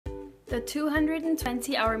The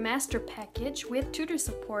 220-hour Master Package with tutor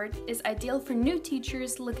support is ideal for new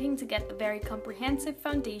teachers looking to get a very comprehensive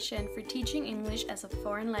foundation for teaching English as a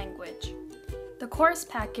foreign language. The course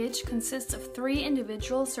package consists of 3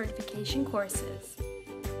 individual certification courses.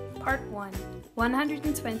 Part 1,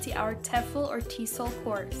 120-hour TEFL or TESOL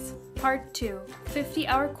course. Part 2,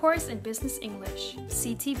 50-hour course in Business English,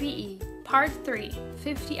 CTBE. Part 3,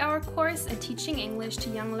 50-hour course in Teaching English to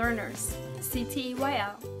Young Learners,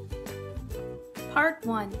 CTEYL. Part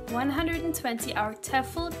 1, 120-hour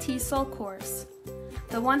TEFL TESOL course.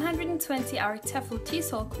 The 120-hour TEFL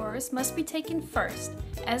TESOL course must be taken first,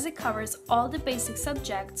 as it covers all the basic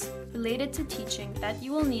subjects related to teaching that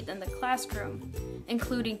you will need in the classroom,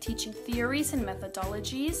 including teaching theories and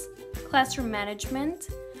methodologies, classroom management,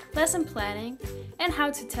 lesson planning, and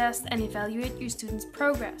how to test and evaluate your students'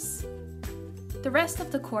 progress. The rest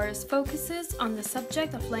of the course focuses on the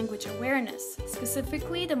subject of language awareness,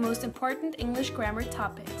 specifically the most important English grammar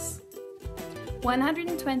topics.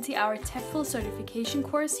 120-hour TEFL certification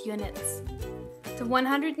course units. The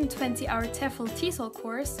 120-hour TEFL TESOL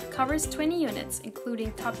course covers 20 units,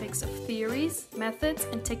 including topics of theories, methods,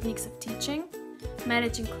 and techniques of teaching,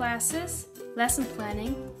 managing classes, lesson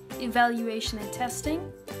planning, evaluation and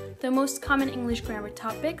testing, the most common English grammar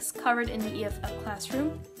topics covered in the EFL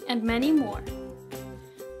classroom, and many more.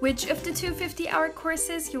 Which of the 2 50-hour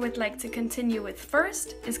courses you would like to continue with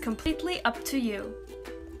first is completely up to you.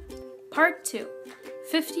 Part 2,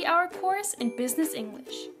 50-hour course in Business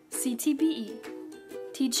English, CTBE.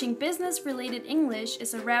 Teaching business-related English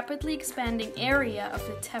is a rapidly expanding area of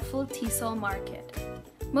the TEFL TESOL market.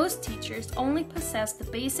 Most teachers only possess the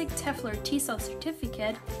basic TEFL or TESOL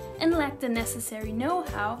certificate and lack the necessary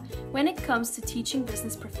know-how when it comes to teaching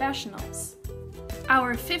business professionals.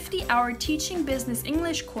 Our 50-hour Teaching Business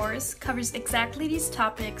English course covers exactly these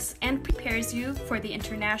topics and prepares you for the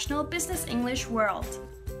international business English world.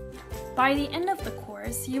 By the end of the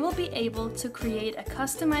course, you will be able to create a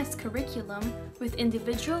customized curriculum with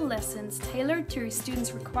individual lessons tailored to your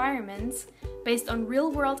students' requirements based on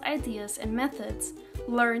real-world ideas and methods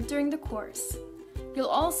learned during the course. You'll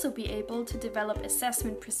also be able to develop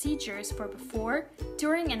assessment procedures for before,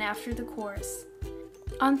 during, and after the course.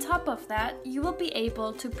 On top of that, you will be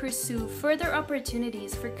able to pursue further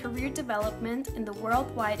opportunities for career development in the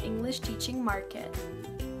worldwide English teaching market.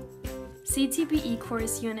 CTBE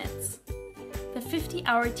course units. The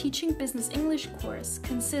 50-hour Teaching Business English course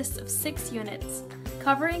consists of 6 units,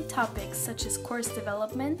 covering topics such as course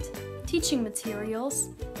development, teaching materials,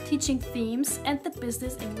 teaching themes, and the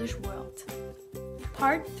business English world.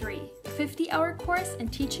 Part 3, 50-hour course in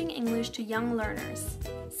Teaching English to Young Learners,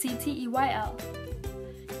 CTEYL.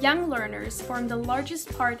 Young learners form the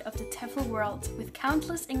largest part of the TEFL world, with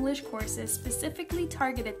countless English courses specifically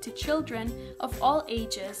targeted to children of all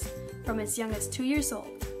ages, from as young as 2 years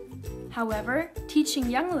old. However, teaching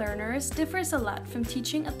young learners differs a lot from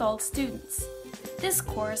teaching adult students. This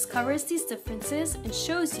course covers these differences and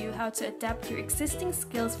shows you how to adapt your existing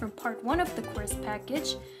skills from Part 1 of the course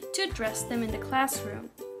package to address them in the classroom.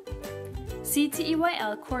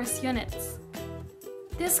 CTEYL course units.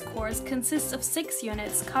 This course consists of 6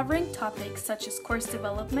 units covering topics such as course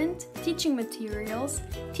development, teaching materials,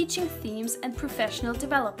 teaching themes, and professional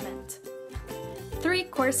development. 3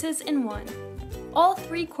 courses in 1. All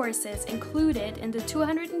 3 courses included in the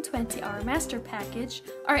 220-hour Master Package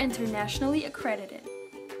are internationally accredited.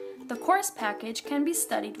 The course package can be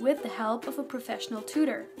studied with the help of a professional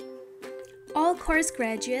tutor. All course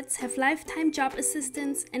graduates have lifetime job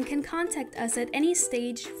assistance and can contact us at any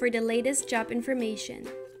stage for the latest job information.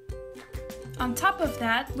 On top of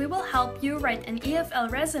that, we will help you write an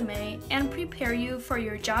EFL resume and prepare you for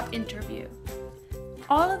your job interview.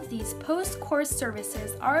 All of these post-course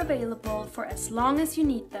services are available for as long as you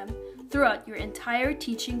need them throughout your entire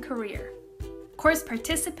teaching career. Course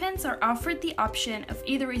participants are offered the option of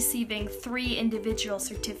either receiving 3 individual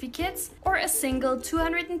certificates or a single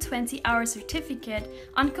 220-hour certificate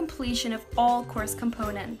on completion of all course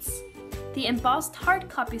components. The embossed hard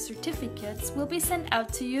copy certificates will be sent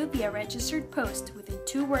out to you via registered post within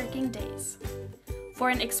 2 working days. For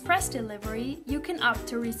an express delivery, you can opt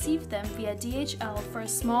to receive them via DHL for a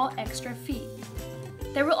small extra fee.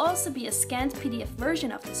 There will also be a scanned PDF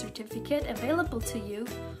version of the certificate available to you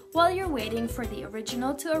while you're waiting for the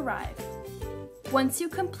original to arrive. Once you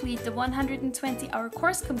complete the 120-hour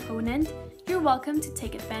course component, you're welcome to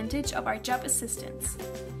take advantage of our job assistance.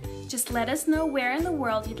 Just let us know where in the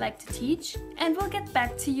world you'd like to teach, and we'll get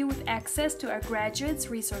back to you with access to our graduates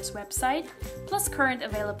resource website, plus current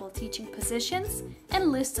available teaching positions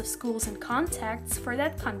and list of schools and contacts for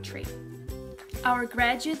that country. Our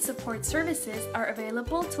graduate support services are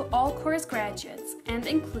available to all course graduates and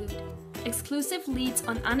include exclusive leads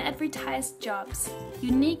on unadvertised jobs,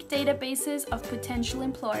 unique databases of potential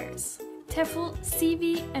employers, TEFL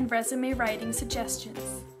CV and resume writing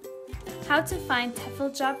suggestions, how to find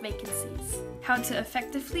TEFL job vacancies, how to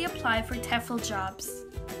effectively apply for TEFL jobs,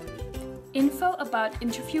 info about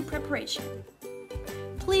interview preparation.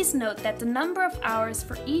 Please note that the number of hours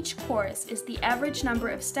for each course is the average number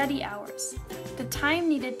of study hours. The time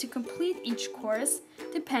needed to complete each course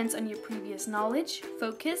depends on your previous knowledge,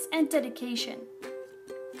 focus, and dedication.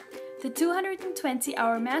 The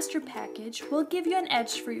 220-hour Master Package will give you an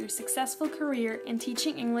edge for your successful career in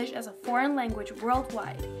teaching English as a foreign language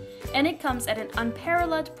worldwide, and it comes at an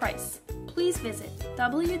unparalleled price. Please visit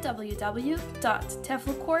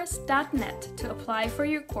www.teflcourse.net to apply for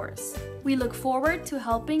your course. We look forward to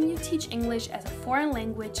helping you teach English as a foreign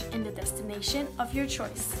language in the destination of your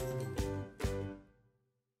choice.